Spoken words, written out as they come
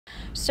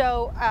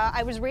So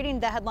I was reading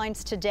the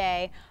headlines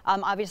today,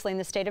 obviously in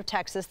the state of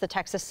Texas, the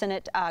Texas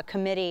Senate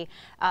committee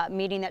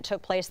meeting that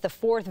took place, the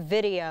fourth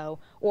video,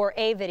 or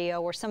a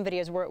video, or some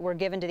videos were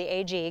given to the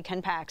AG,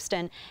 Ken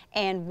Paxton,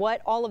 and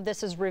what all of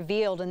this is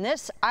revealed. And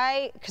this,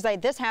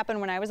 this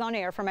happened when I was on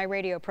air for my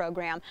radio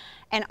program,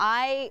 and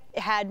I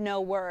had no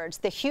words.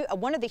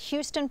 One of the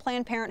Houston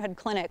Planned Parenthood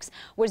clinics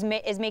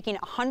is making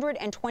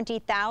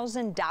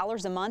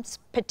 $120,000 a month,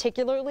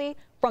 particularly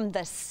from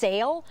the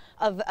sale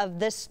of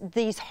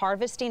these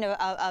harvesting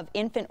of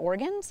infant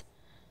organs?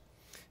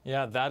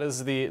 Yeah, that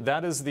is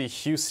the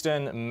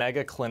Houston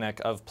Mega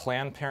Clinic of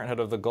Planned Parenthood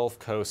of the Gulf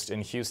Coast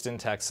in Houston,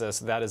 Texas.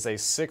 That is a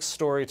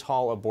 6-story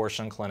tall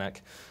abortion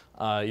clinic.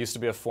 It used to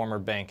be a former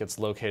bank. It's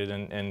located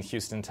in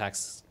Houston,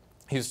 Texas.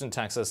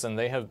 And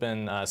they have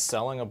been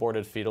selling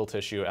aborted fetal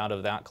tissue out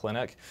of that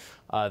clinic.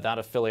 That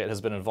affiliate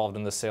has been involved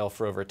in the sale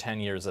for over 10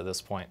 years at this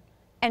point.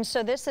 And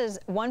so this is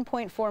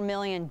 $1.4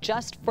 million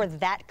just for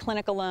that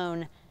clinic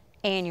alone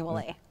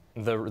annually.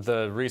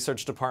 The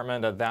research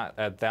department at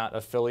that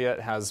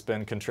affiliate has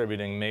been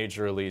contributing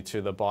majorly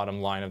to the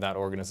bottom line of that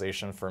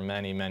organization for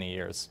many, many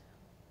years.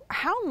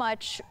 How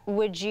much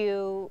would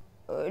do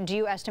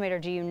you estimate, or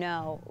do you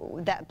know,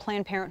 that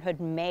Planned Parenthood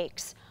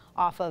makes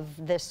off of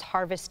this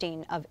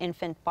harvesting of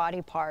infant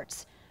body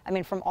parts? I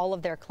mean, from all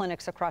of their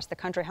clinics across the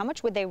country, how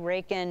much would they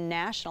rake in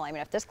nationally? I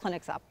mean, if this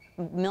clinic's up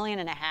 $1.5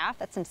 million,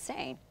 that's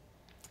insane.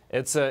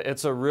 It's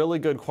a really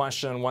good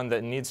question, one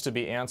that needs to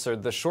be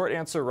answered. The short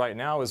answer right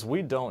now is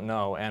we don't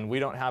know, and we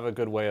don't have a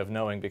good way of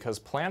knowing, because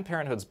Planned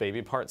Parenthood's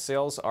baby part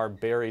sales are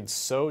buried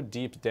so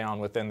deep down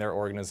within their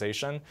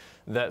organization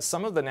that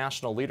some of the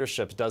national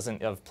leadership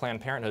of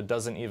Planned Parenthood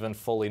doesn't even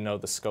fully know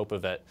the scope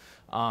of it.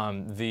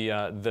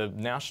 The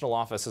national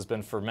office has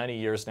been, for many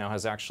years now,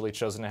 has actually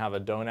chosen to have a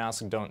don't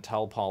ask, don't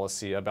tell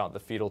policy about the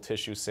fetal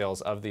tissue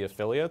sales of the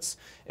affiliates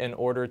in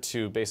order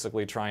to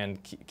basically try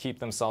and keep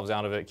themselves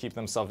out of it, keep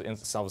themselves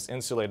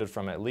insulated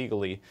from it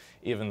legally,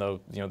 even though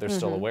they're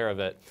still aware of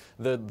it.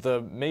 The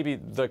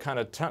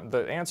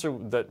answer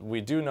that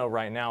we do know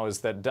right now is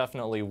that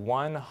definitely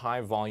one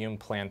high volume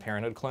Planned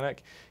Parenthood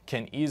clinic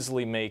can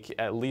easily make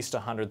at least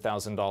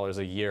 $100,000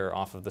 a year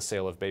off of the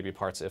sale of baby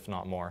parts, if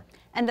not more.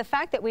 And the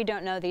fact that we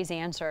don't know these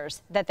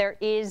answers, that there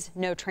is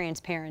no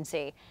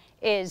transparency,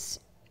 is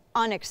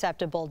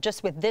unacceptable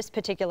just with this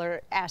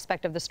particular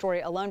aspect of the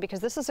story alone, because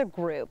this is a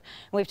group,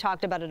 and we've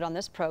talked about it on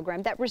this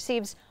program, that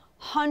receives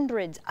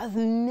hundreds of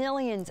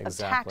millions of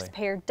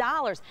taxpayer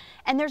dollars,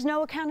 and there's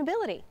no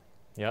accountability.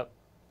 Yep.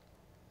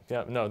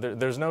 Yeah, no,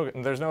 there's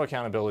no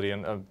accountability,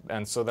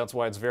 and so that's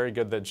why it's very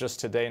good that just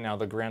today now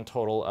the grand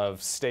total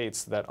of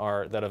states that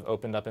have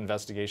opened up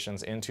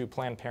investigations into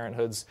Planned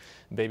Parenthood's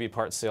baby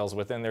part sales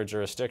within their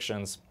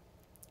jurisdictions,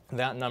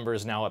 that number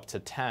is now up to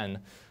 10.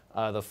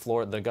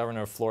 The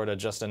governor of Florida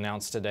just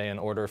announced today an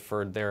order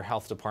for their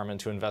health department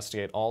to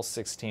investigate all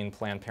 16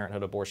 Planned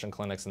Parenthood abortion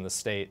clinics in the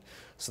state.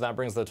 So that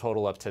brings the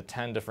total up to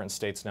 10 different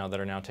states now that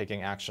are now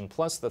taking action,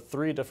 plus the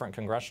 3 different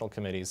congressional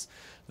committees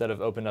that have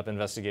opened up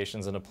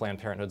investigations into Planned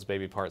Parenthood's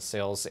baby part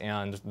sales.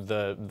 And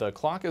the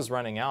clock is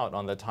running out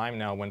on the time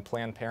now when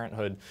Planned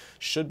Parenthood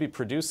should be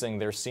producing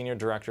their Senior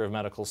Director of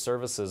Medical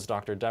Services,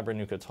 Dr. Deborah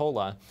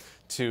Nucatola,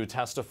 to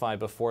testify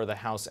before the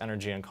House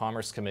Energy and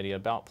Commerce Committee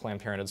about Planned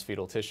Parenthood's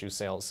fetal tissue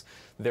sales.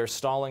 They're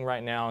stalling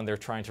right now, and they're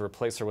trying to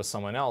replace her with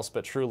someone else,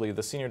 but truly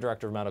the Senior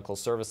Director of Medical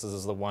Services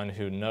is the one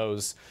who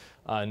knows,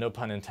 no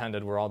pun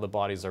intended, where all the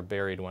bodies are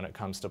buried when it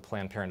comes to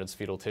Planned Parenthood's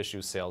fetal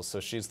tissue sales,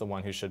 so she's the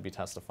one who should be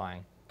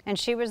testifying. And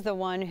she was the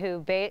one who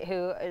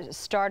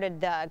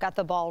got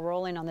the ball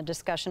rolling on the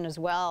discussion as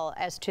well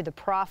as to the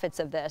profits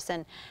of this.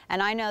 And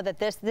I know that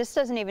this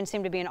doesn't even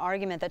seem to be an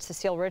argument that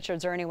Cecile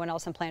Richards or anyone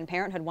else in Planned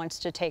Parenthood wants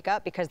to take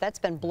up, because that's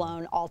been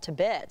blown all to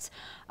bits.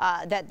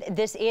 That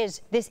this is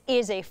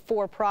a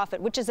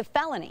for-profit, which is a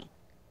felony.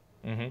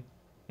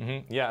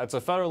 Yeah, it's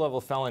a federal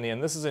level felony,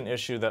 and this is an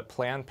issue that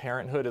Planned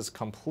Parenthood is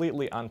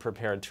completely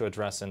unprepared to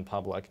address in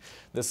public.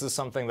 This is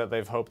something that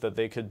they've hoped that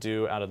they could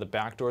do out of the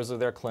back doors of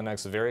their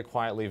clinics, very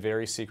quietly,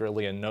 very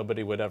secretly, and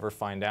nobody would ever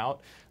find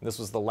out. This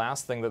was the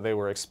last thing that they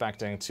were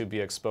expecting to be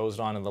exposed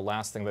on, and the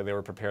last thing that they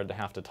were prepared to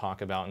have to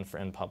talk about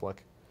in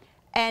public.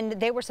 And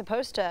they were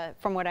supposed to,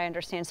 from what I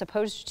understand,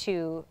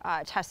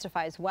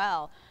 testify as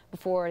well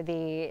before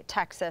the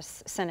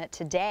Texas Senate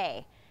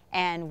today.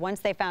 And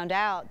once they found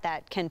out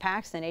that Ken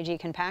Paxton, AG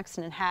Ken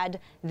Paxton, had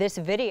this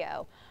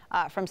video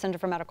from Center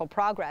for Medical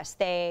Progress,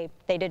 they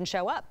didn't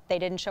show up. They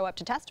didn't show up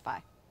to testify.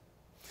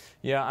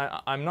 Yeah,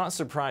 I'm not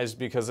surprised,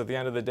 because at the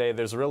end of the day,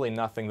 there's really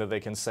nothing that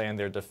they can say in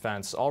their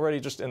defense. Already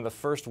just in the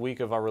first week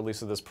of our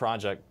release of this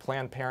project,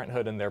 Planned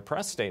Parenthood in their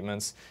press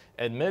statements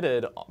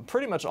admitted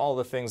pretty much all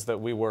the things that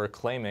we were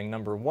claiming.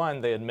 Number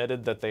one, they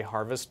admitted that they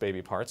harvest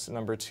baby parts.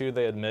 Number two,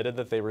 they admitted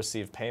that they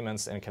receive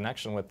payments in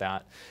connection with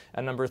that.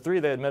 And number three,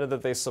 they admitted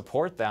that they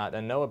support that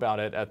and know about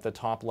it at the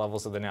top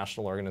levels of the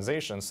national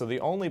organization. So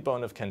the only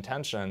bone of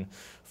contention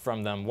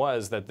from them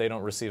was that they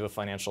don't receive a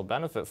financial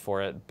benefit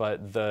for it,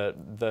 but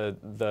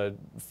the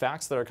the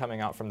facts that are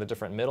coming out from the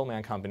different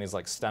middleman companies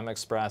like STEM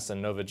Express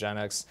and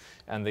Novogenics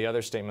and the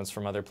other statements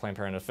from other Planned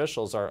Parenthood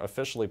officials are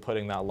officially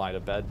putting that lie to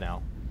bed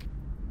now.